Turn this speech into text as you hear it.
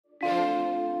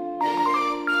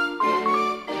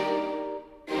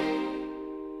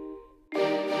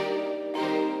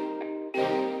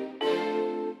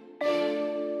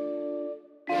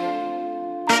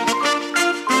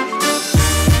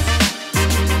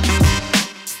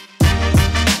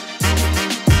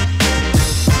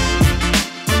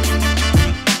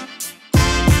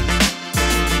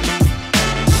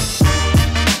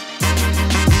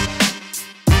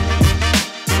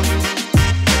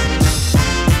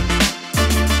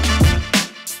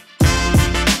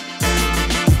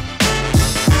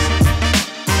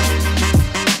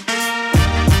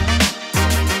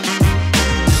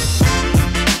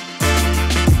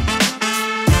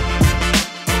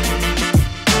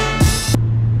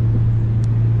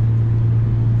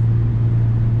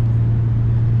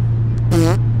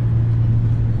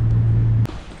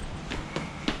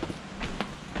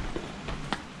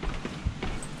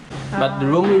The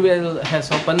room we will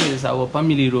has opened is our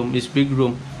family room. It's big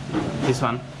room. This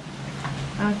one.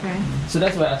 Okay. So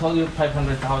that's why I told you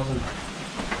 500,000.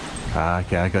 Ah,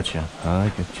 okay, I got you. I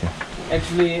got you.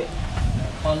 Actually,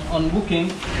 on booking,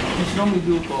 this room we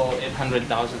do for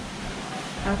 800,000.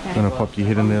 Okay. Gonna pop your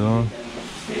head in there, Lauren?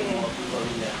 Yeah.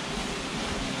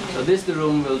 So this the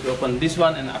room will be open. This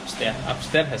one and upstairs.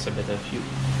 Upstairs has a better view.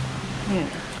 Yeah.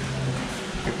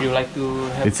 If you like to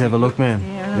have. Let's have a look, man.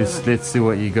 Yeah, Let's see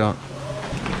what you got.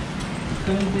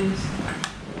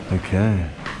 Okay.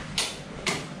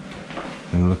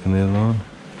 And look in there, Lauren.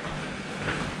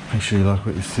 Make sure you like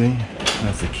what you see.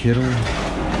 That's a kettle.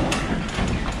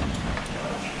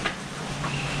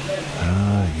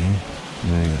 Ah, yeah.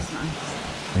 There you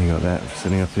go. You got that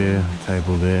sitting up there,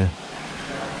 table there.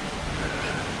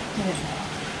 Yeah.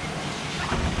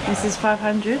 This is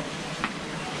 500.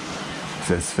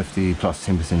 So it's 50 plus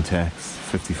 10% tax,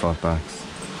 55 bucks.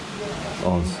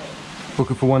 Oz. Book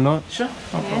it for one night? Sure,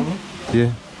 no problem.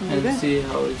 Yeah. And see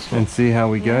how it's going. And see how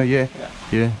we go, yeah.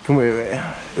 Yeah. Can we,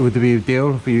 would there be a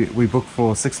deal if we book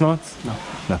for 6 nights? No.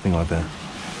 Nothing like that.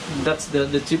 That's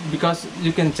the cheap, because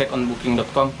you can check on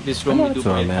booking.com. This room we do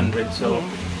for 800, so.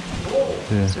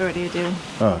 Yeah. It's already a deal.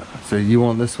 Alright, so you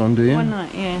want this one, do you? One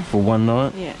night, yeah. For one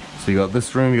night? Yeah. So you got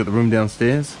this room, you got the room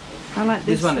downstairs? I like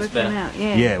this one is looking better. out,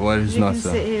 yeah. Yeah, well, it's you nicer.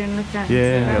 can sit here and look out.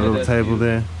 Yeah, you got a little table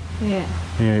there. Yeah.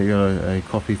 Yeah, you got a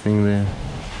coffee thing there.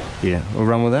 Yeah, we'll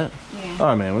run with that? Yeah.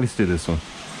 Alright, man, well, let's do this one.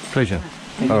 Pleasure.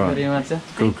 Thank you Alright. very much. Sir.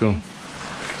 Cool, cool.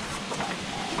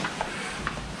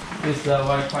 This is the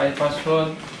Wi-Fi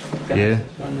password. Yeah.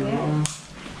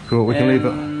 Cool, we can leave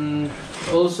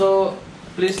it. Also,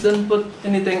 please don't put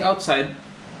anything outside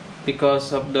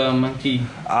because of the monkey.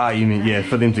 Ah, you mean, yeah,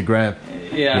 for them to grab.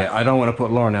 Yeah. Yeah, I don't want to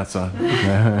put Lauren outside.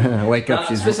 Wake up,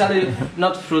 she's... Especially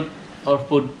not fruit or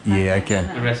food. Yeah, okay.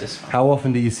 The rest is fine. How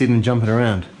often do you see them jumping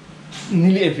around?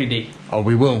 Nearly every day. Oh,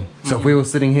 we will. So if we were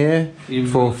sitting here You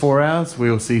for will. 4 hours,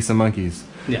 we'll see some monkeys.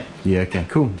 Yeah. Yeah, okay,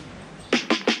 cool.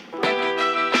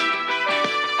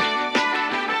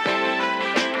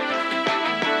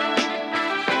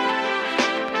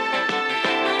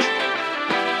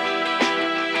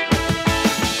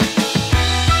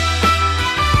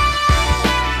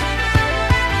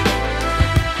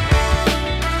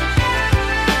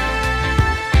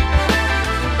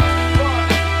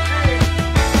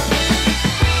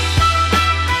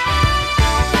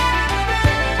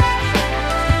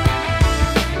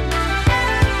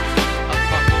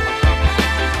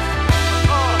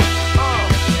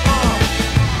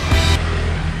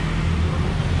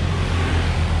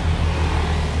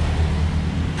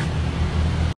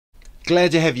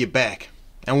 Glad to have you back,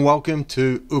 and welcome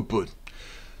to Ubud.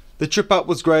 The trip up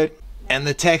was great, and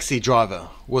the taxi driver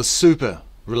was super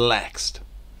relaxed.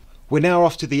 We're now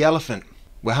off to the elephant.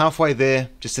 We're halfway there,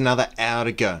 just another hour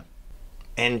to go.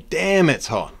 And damn, it's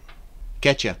hot.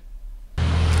 Catch ya.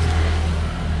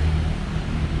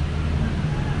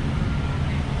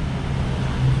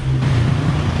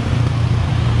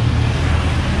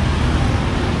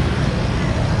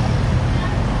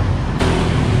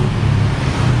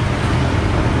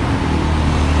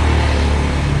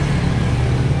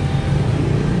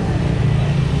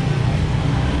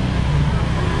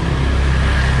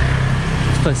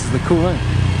 This is the cool, eh?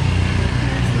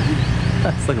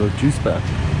 It's like a little juice bar.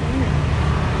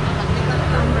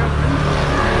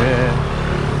 Yeah.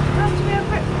 How do we have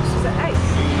breakfast? Is it 8?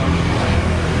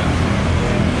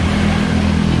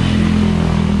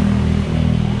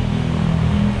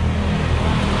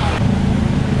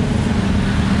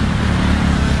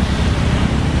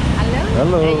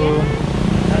 Hello.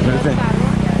 What do you think?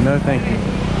 No, thank you.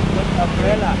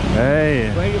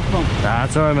 Hey. Where are you from? Ah,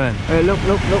 it's alright, man. Hey, look.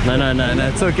 No,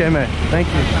 it's okay, man. Thank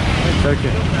you. It's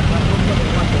okay.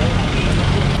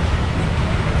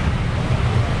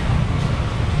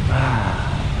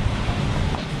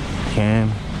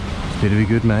 Cam, it's better be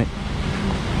good, mate.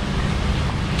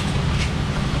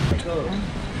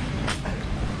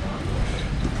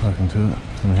 Welcome to it.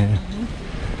 In here.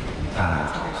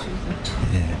 Ah,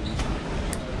 yeah.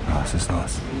 Oh, this is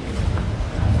nice.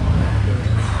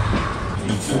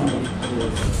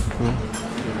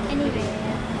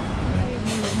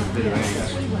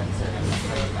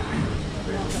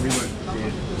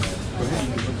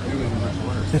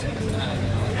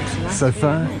 So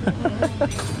far.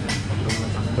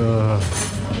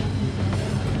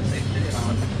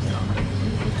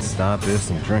 Starburst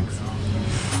and drinks.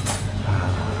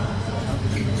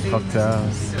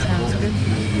 Cocktails. Sounds good.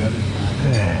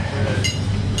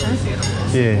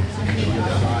 Yeah.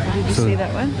 Did you see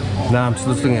that one? No, I'm just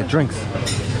looking at drinks.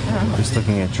 Just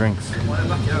looking at drinks.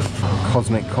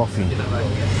 Cosmic coffee.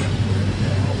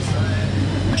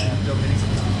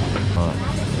 like?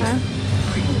 Huh?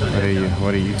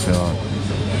 What do you feel like?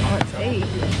 What to eat?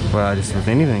 Well, just with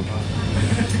anything.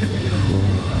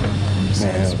 So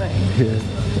sweaty. Yeah.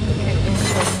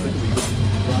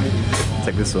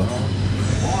 Take this off.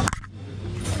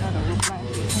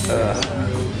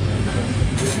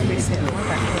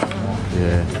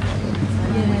 Yeah.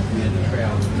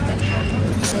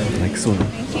 Excellent.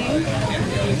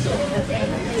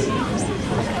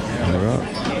 Alright.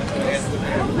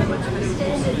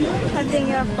 I think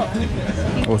I've got.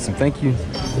 Awesome, thank you.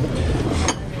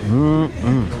 Look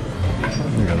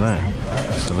at that.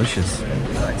 It's delicious.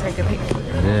 Take a picture.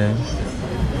 Yeah.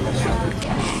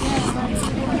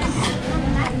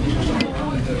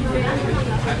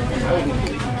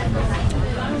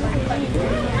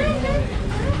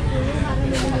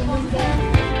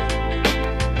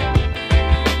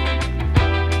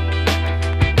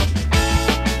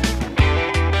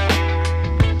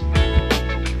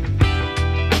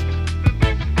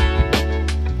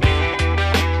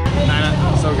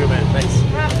 So good, man. Thanks.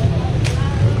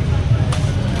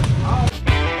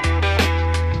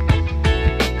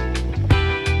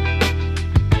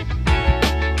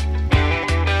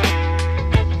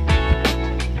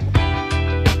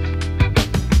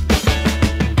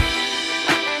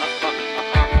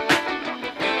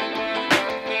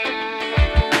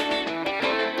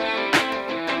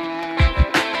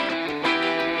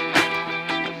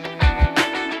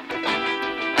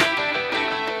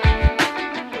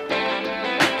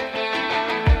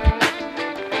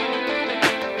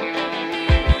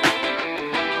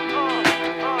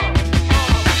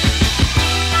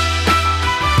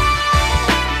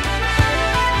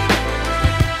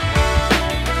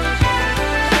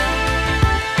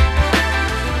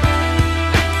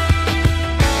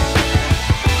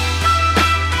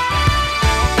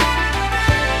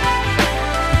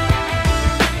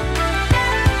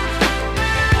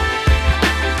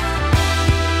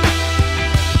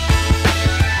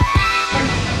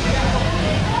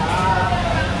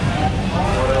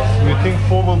 You think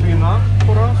 4 will be enough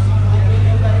for us?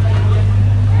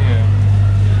 Yeah.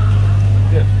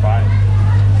 Yeah, 5.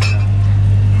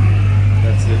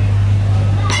 That's it.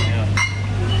 Yeah.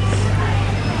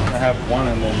 I have one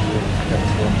and then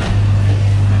that's it.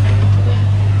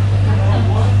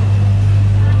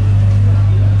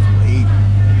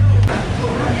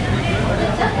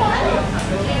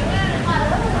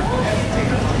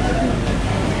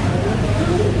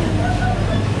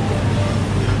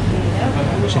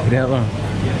 Check it out, though.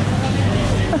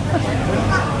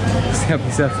 Just help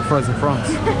yourself to frozen fries.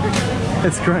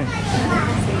 It's great.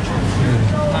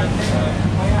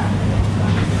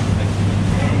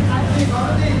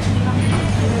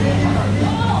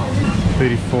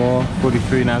 34,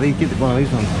 43. Now, you get one of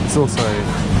these ones. It's also, I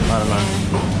don't know.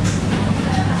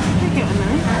 Get one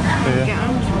though. Yeah. Get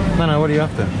orange. No, what are you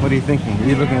after? What are you thinking?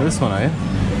 You're looking at this one, are you?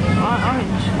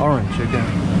 Orange. Orange, okay. Do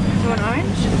you want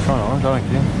orange? Try an orange, I don't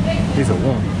care. These are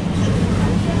warm.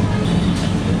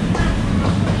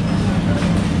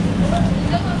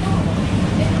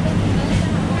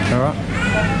 Alright.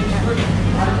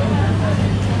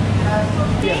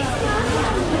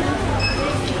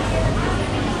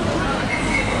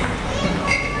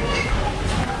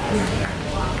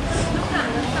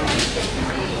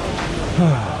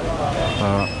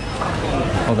 Alright.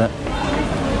 Hold that.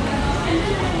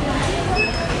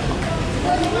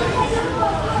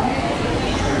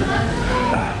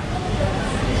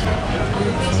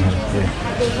 Yeah,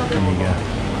 there you go.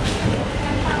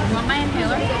 Want my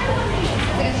inhaler?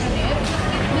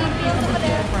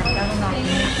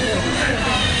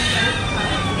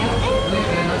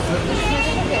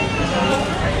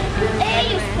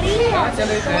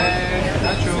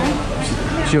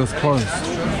 She was closed.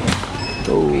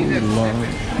 Oh, Lord.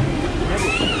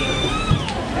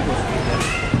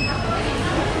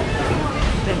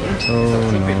 Oh,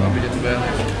 no.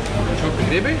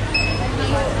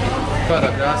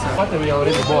 What have we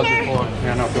already bought before?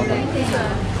 Yeah, no problem.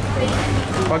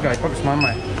 Pagaid,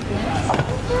 mammai.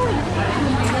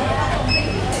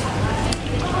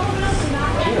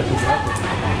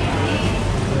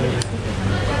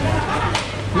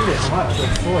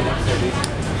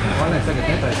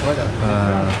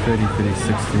 Uh, 30, 50,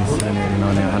 60, 70, 80,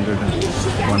 90, 100,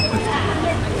 150.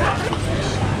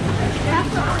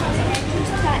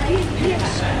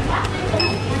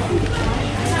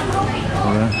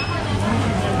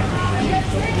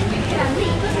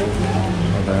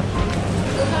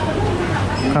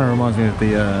 Kind of reminds me of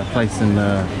the place in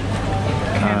yeah,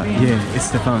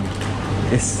 Estefan.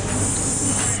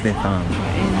 Estefan.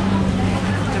 In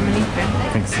Dominica. I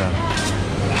think so.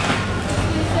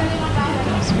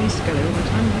 That's what he to go there all the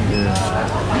time.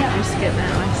 Yeah. Just get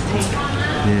their iced tea.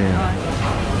 Yeah.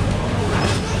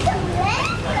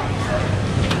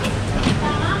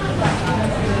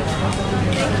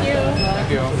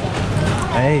 Thank you.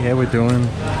 Hey, how we doing?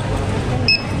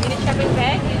 Need a shopping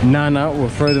bag? No, we'll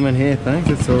throw them in here, thanks.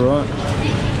 It's alright.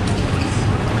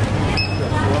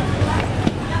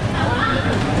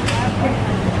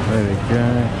 There we go.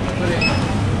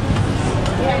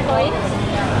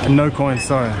 No coins,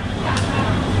 sorry.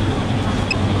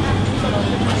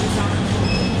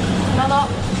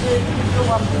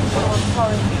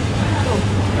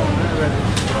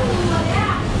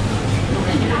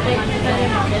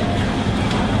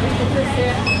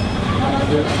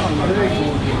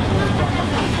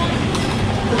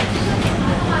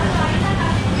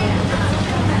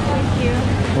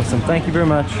 Awesome, thank you very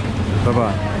much.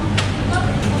 Bye-bye.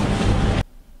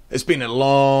 It's been a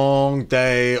long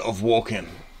day of walking.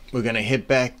 We're going to head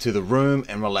back to the room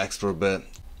and relax for a bit.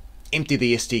 Empty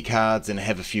the SD cards and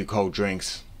have a few cold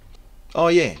drinks. Oh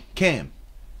yeah, Cam.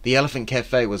 The Elephant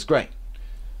Cafe was great.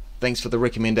 Thanks for the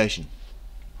recommendation.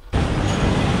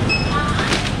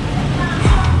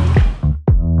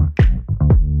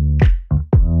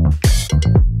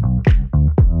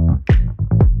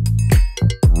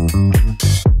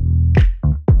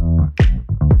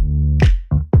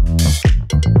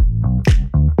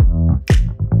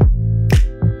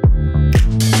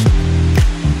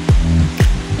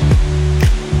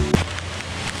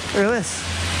 Look at this.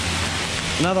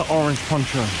 Another orange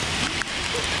poncho.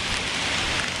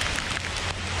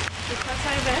 The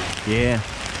crossover? Yeah.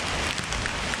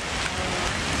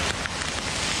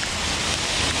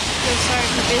 Feel sorry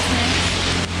for business.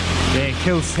 Yeah, it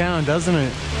kills town, doesn't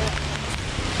it?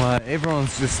 Yeah. Like,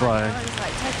 everyone's just like... It's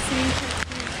like taxi.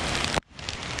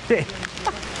 Yeah.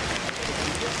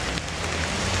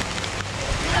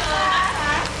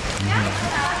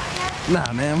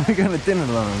 Nah, man, we're going to dinner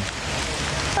alone.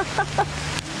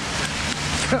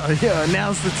 Oh, yeah,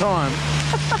 now's the time.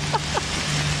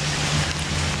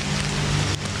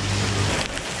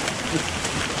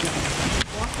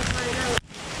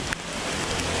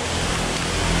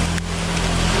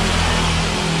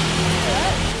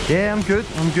 Yeah, I'm good.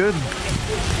 I'm good.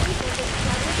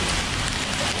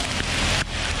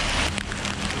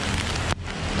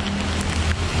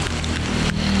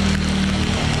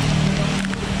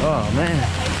 Oh man.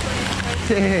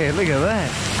 Yeah, look at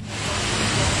that.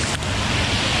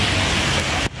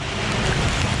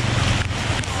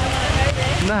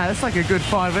 Nah, that's like a good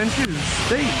 5 inches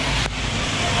deep.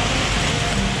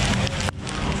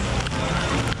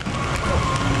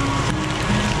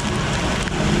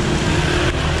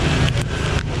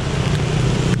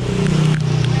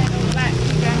 Back,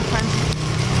 keep going front.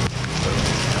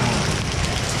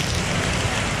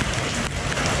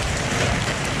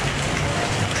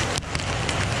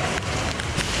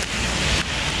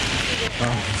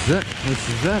 Oh, this is it. This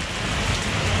is it.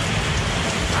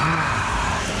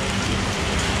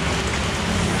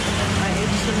 I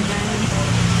edged some games.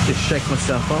 Just shake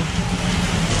myself off.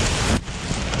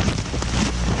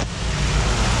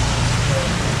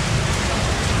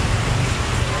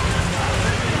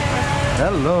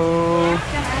 Hello.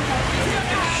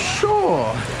 Sure.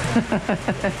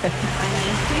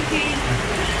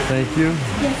 Thank you.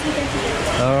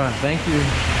 All right. Thank you.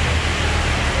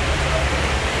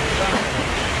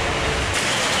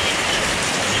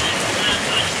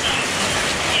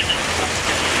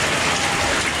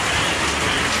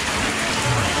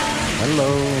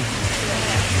 Hello.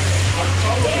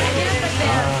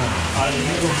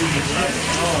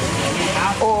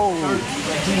 Oh.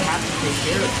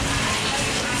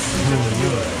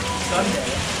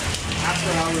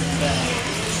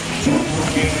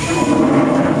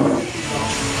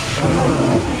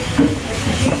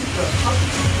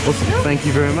 Awesome. Thank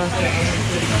you very much.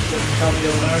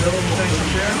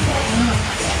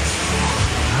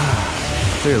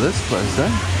 Look at this place, eh?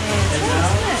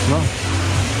 Nice.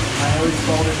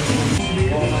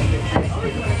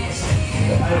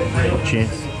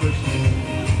 Cheers.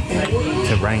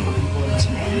 To rain.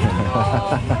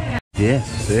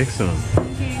 Yes, excellent.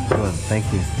 Good, thank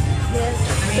you.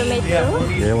 Tomato.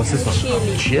 Yeah, what's this one?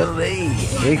 Chili. Chili.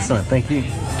 Excellent, thank you.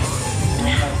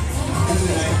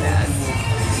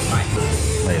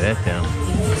 Lay that down.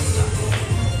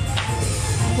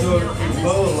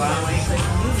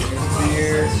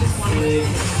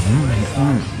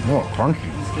 Oh, crunchy.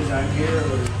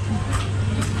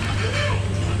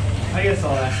 I guess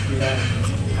I'll ask you that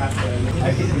after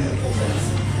I get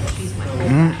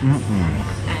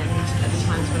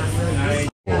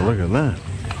Oh, look at that.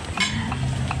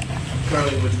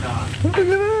 Charlie would not. Look at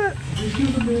that.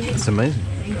 It's amazing.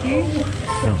 Thank you.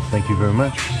 Oh, thank you very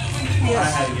much.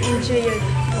 Enjoy your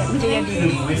day.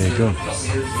 There you go.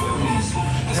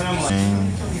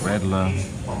 And Radler,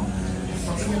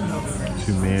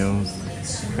 2 meals,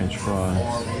 French fries.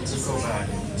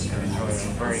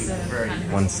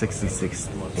 166,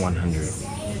 100.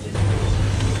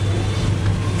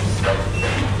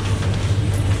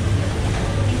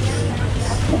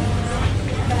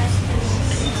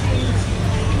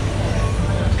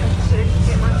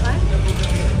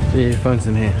 Yeah, your phone's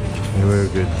in here. Yeah, very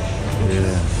good.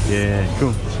 Yeah,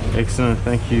 cool. Excellent,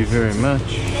 thank you very much.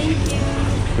 Thank you.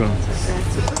 Cool.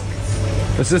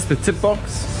 Is this the tip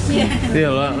box? Yeah. Yeah,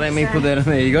 let me put that in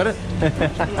there. You got it?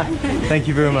 Thank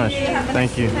you very much.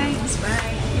 Thank you. Thanks,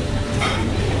 bye.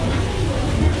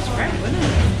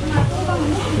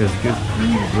 It's good.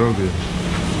 It's real good.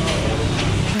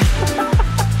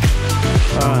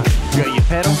 Alright.